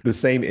still the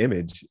same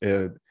image.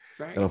 That's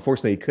right. And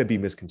unfortunately, it could be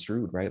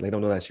misconstrued, right? They don't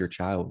know that's your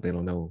child. They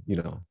don't know,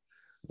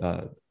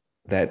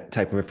 that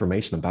type of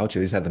information about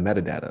you. They just have the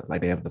metadata. Like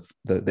they have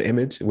the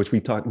image, which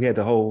we had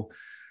the whole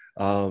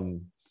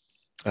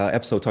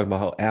episode talking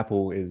about how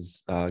Apple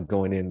is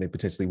going in. They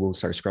potentially will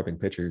start scrubbing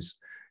pictures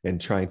and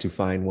trying to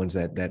find ones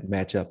that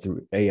match up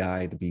through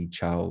AI to be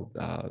child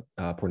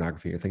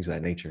pornography or things of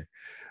that nature.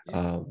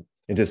 Yeah.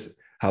 And just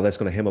how that's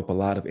going to hem up a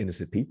lot of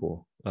innocent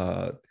people.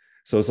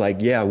 So it's like,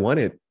 yeah, I want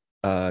it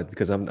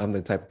because I'm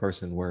the type of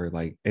person where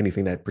like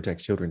anything that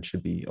protects children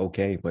should be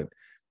okay. But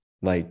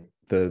like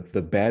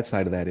the bad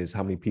side of that is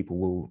how many people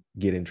will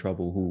get in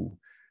trouble who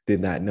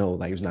did not know,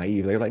 like it was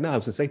naive. They're like, no,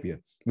 it's a sepia.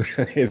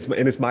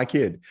 It's my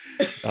kid.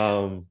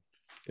 Now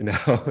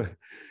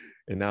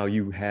And now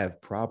you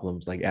have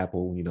problems like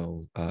Apple,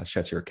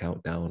 shuts your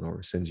account down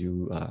or sends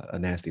you a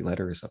nasty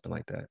letter or something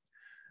like that.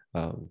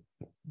 Um,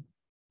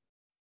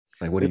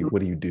 like, what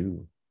do you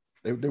do?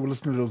 They were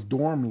listening to those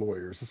dorm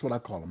lawyers. That's what I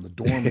call them, the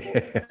dorm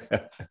lawyers.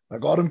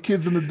 Like all them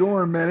kids in the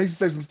dorm, man, they used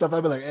to say some stuff.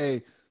 I'd be like,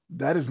 hey,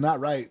 that is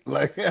not right.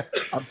 Like,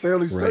 I'm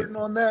fairly certain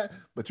on that,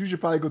 but you should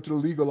probably go to the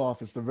legal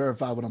office to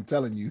verify what I'm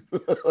telling you.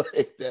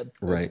 Like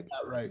that's right.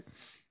 not right.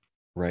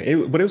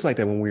 Right. But it was like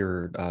that when we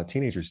were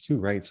teenagers too,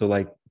 right? So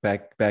like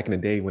back in the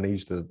day when they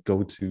used to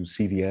go to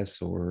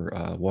CVS or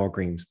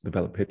Walgreens,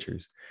 develop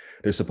pictures,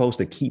 they're supposed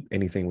to keep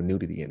anything with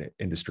nudity in it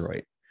and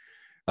destroy it.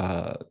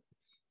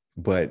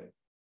 But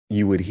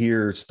you would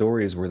hear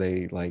stories where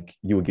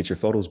you would get your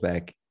photos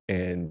back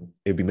and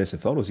it'd be missing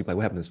photos. You'd be like,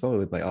 what happened to this photo?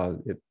 It'd be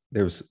like,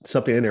 there was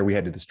something in there, we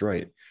had to destroy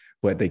it,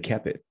 but they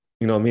kept it.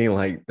 You know what I mean?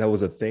 Like that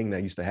was a thing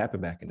that used to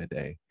happen back in the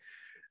day.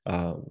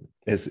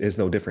 It's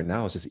no different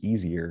now. It's just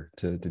easier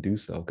to do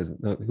so because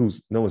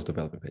no one's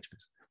developing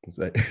pictures.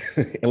 Like,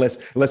 unless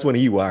one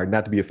of you are,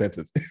 not to be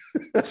offensive.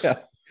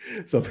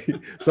 So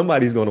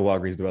somebody's going to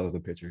Walgreens develop a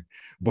picture,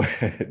 but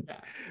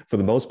for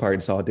the most part,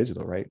 it's all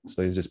digital, right?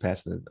 So you just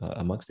pass it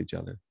amongst each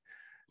other.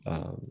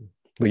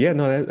 But yeah,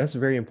 no, that's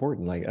very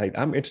important. Like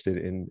I'm interested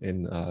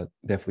in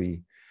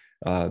definitely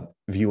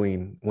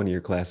viewing one of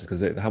your classes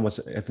because how much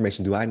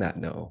information do I not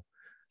know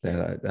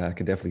that I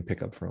could definitely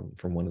pick up from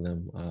one of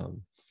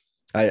them.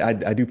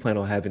 I do plan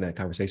on having that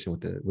conversation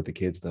with the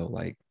kids though,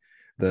 like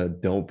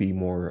don't be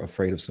more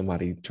afraid of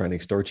somebody trying to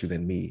extort you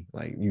than me.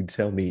 Like you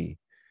tell me,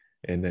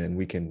 and then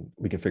we can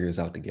figure this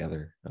out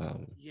together.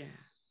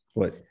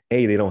 But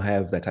A, they don't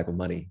have that type of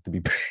money to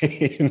be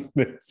paying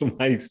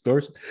somebody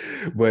extortion,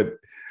 but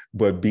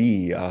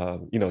B,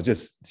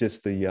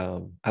 just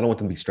the I don't want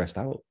them to be stressed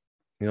out.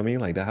 You know what I mean?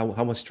 Like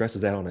how much stress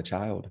is that on a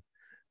child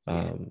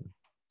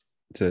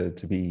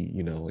to be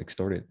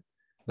extorted?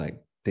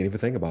 Like they didn't even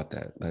think about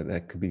that.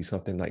 That could be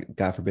something like,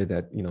 God forbid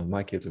that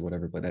my kids or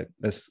whatever, but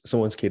that's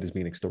someone's kid is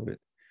being extorted,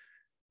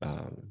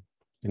 and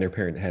their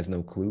parent has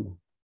no clue.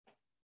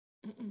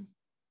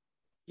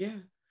 Yeah.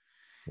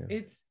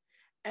 It's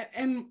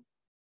and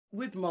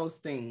with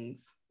most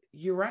things,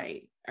 you're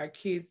right. Our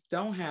kids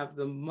don't have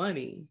the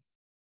money,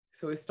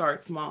 so it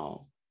starts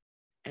small,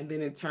 and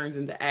then it turns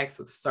into acts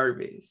of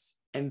service,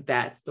 and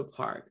that's the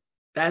part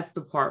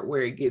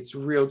where it gets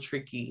real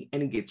tricky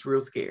and it gets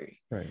real scary,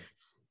 right?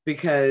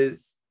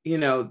 Because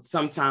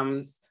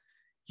sometimes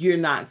you're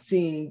not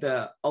seeing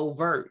the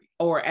overt,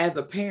 or as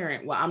a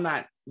parent,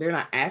 they're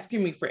not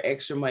asking me for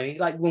extra money.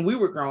 Like when we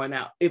were growing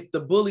up, if the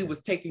bully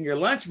was taking your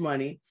lunch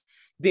money,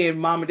 then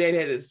mom and dad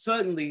had to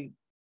suddenly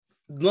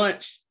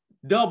lunch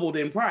doubled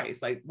in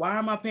price. Like, why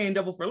am I paying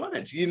double for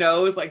lunch?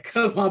 It's like,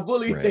 because my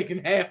bully's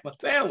taking half my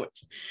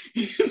sandwich.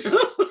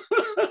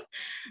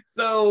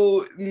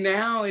 So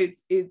now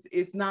it's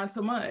not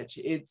so much.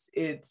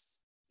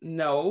 It's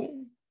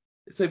no.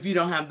 So if you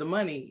don't have the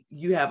money,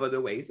 you have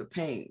other ways of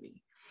paying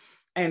me.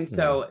 And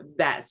so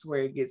that's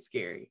where it gets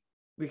scary,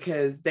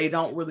 because they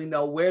don't really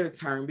know where to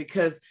turn,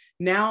 because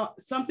now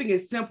something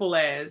as simple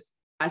as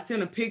I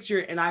sent a picture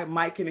and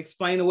Mike can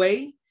explain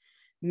away.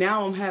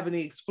 Now I'm having to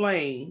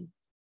explain,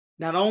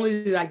 not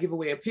only did I give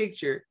away a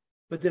picture,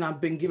 but then I've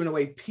been giving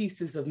away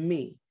pieces of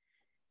me.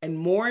 And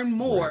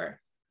more,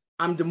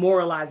 I'm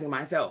demoralizing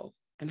myself.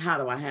 And how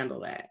do I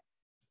handle that?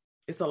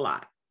 It's a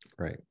lot.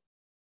 Right.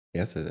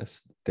 Yeah, so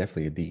that's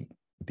definitely a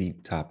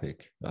deep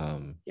topic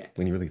when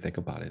you really think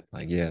about it.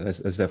 Like, yeah, that's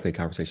definitely a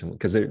conversation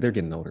because they're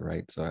getting older,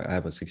 right? So I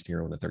have a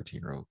 16-year-old and a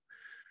 13-year-old.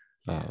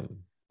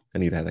 I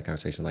need to have that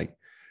conversation, like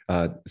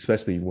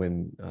especially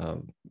when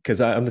because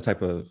I'm the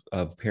type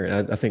of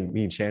parent. I think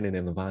me and Shannon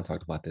and Levon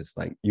talked about this.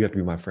 Like, you have to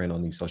be my friend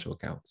on these social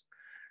accounts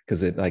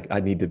because I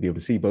need to be able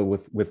to see. But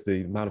with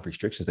the amount of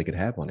restrictions they could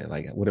have on it,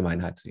 like, what am I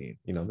not seeing?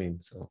 You know what I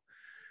mean? So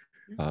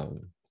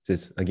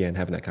just again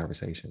having that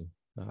conversation.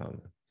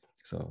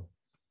 So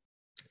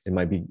it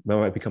might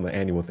become an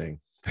annual thing.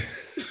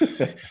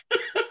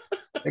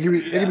 They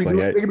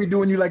could be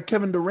doing you like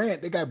Kevin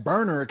Durant. They got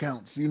burner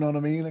accounts. You know what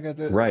I mean? They got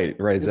that. Right.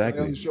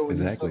 Exactly.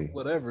 Exactly. Stuff,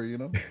 whatever.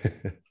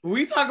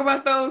 We talk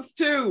about those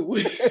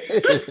too.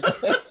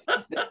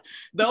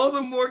 Those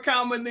are more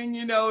common than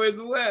as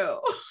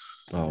well.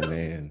 Oh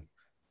man.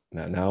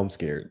 Now I'm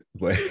scared.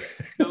 But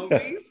don't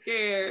be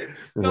scared.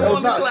 Come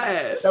on to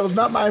class. That was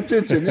not my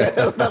intention. Yeah,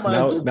 that was not my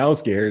intention. Now I'm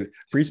scared.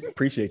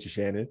 Appreciate you,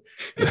 Shannon.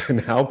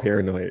 Now I'm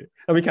paranoid.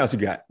 How many counts you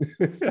got?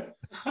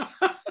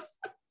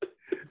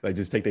 Like,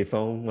 just take their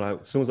phone.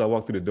 As soon as I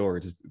walk through the door,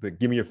 just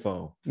give me your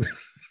phone.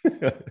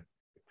 Hey,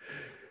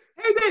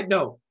 that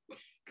no.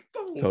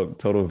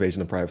 Total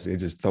invasion of privacy.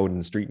 Just throw it in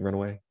the street and run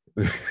away.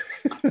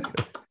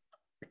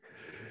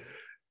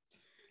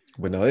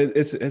 But no,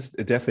 it's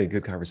definitely a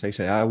good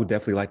conversation. I would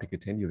definitely like to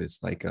continue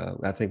this. Like,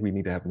 I think we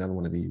need to have another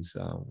one of these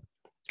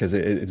because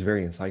it's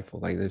very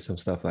insightful. Like, there's some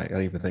stuff like I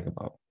didn't even think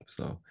about.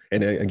 So,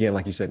 and again,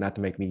 like you said, not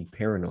to make me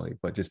paranoid,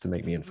 but just to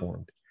make me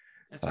informed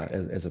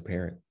as a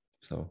parent.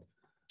 So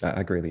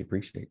I greatly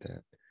appreciate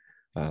that.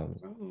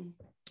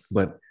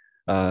 But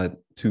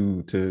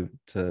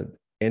to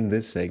end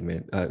this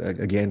segment,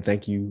 again,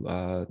 thank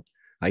you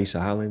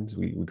Aisha Hollins,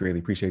 we greatly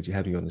appreciate you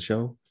having you on the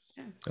show.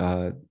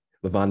 Yeah.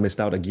 Levon missed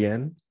out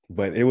again,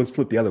 but it was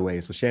flipped the other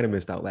way. So Shannon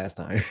missed out last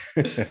time.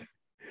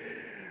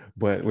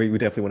 But we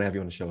definitely want to have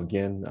you on the show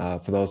again.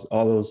 For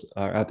all those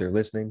are out there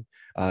listening,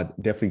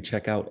 definitely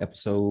check out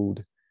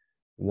episode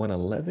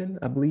 111,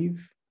 I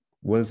believe,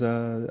 was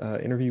a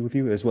interview with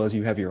you, as well as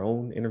you have your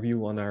own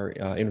interview on our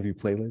interview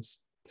playlist.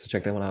 So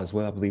check that one out as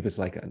well. I believe it's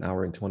like an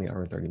hour and 20,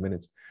 hour and 30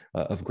 minutes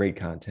of great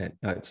content.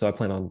 So I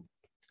plan on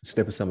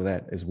snipping some of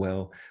that as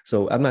well.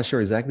 So I'm not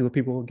sure exactly what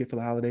people will get for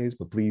the holidays,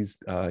 but please,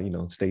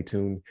 stay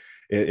tuned.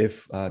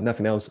 If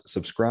nothing else,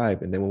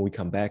 subscribe. And then when we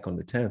come back on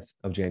the 10th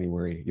of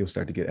January, you'll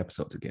start to get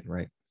episodes again,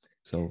 right?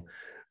 So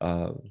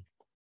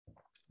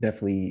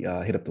definitely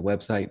hit up the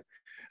website,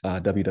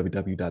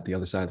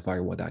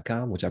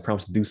 www.theothersideofthefirewall.com, which I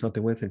promise to do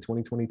something with in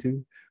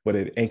 2022, but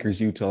it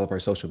anchors you to all of our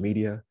social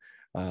media.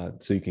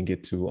 So you can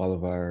get to all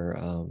of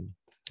our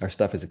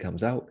stuff as it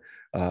comes out.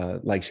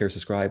 Like, share,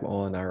 subscribe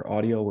on our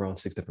audio. We're on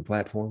 6 different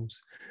platforms,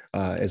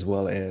 as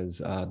well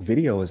as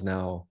video is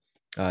now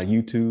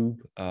YouTube.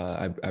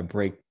 I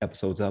break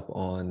episodes up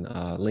on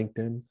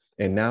LinkedIn,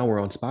 and now we're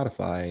on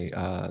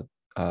Spotify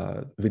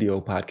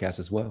video podcast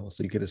as well.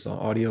 So you get us on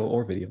audio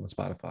or video on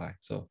Spotify.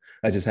 So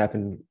that just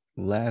happened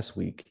last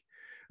week.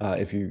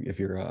 If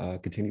you're a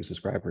continued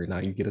subscriber, now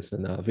you get us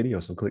in video.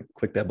 So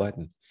click that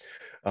button.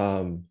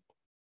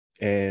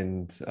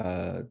 And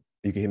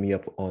you can hit me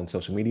up on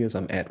social medias.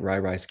 I'm at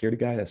RyRy Security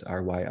Guy. That's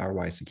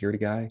RYRY Security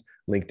Guy.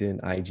 LinkedIn,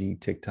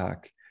 IG,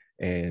 TikTok,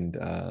 and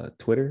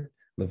Twitter.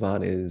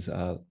 Levon is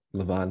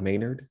Levon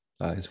Maynard,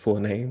 his full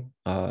name,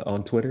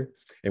 on Twitter.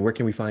 And where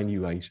can we find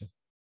you, Aisha?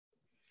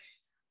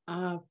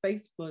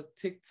 Facebook,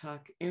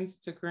 TikTok,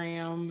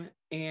 Instagram,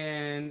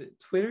 and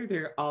Twitter.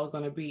 They're all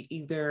going to be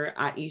either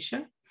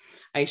Aisha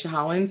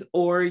Hollins,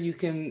 or you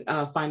can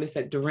find us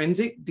at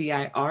Direnzic,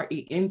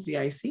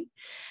 Direnzic,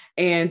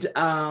 and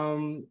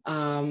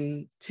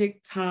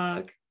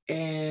TikTok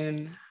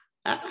and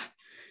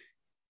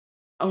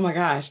oh my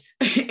gosh,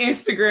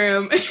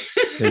 Instagram.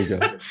 There you go.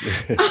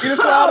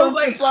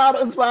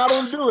 Slide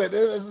on, do it.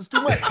 It's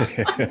too much.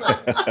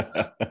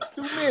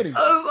 Too many. I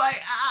was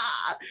like,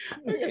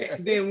 Okay.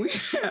 Then we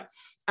have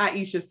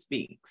Aisha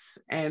Speaks,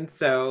 and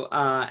so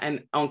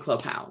and on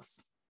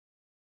Clubhouse.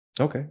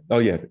 Okay. Oh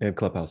yeah, and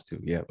Clubhouse too.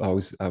 Yeah,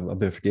 I've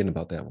been forgetting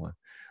about that one.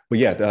 But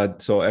yeah,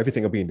 so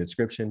everything will be in the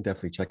description.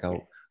 Definitely check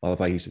out all of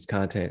Aisha's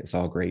content. It's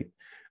all great.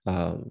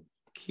 And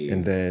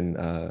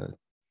then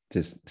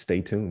just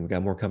stay tuned. We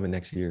got more coming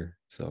next year.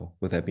 So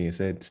with that being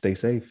said, stay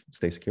safe,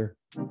 stay secure.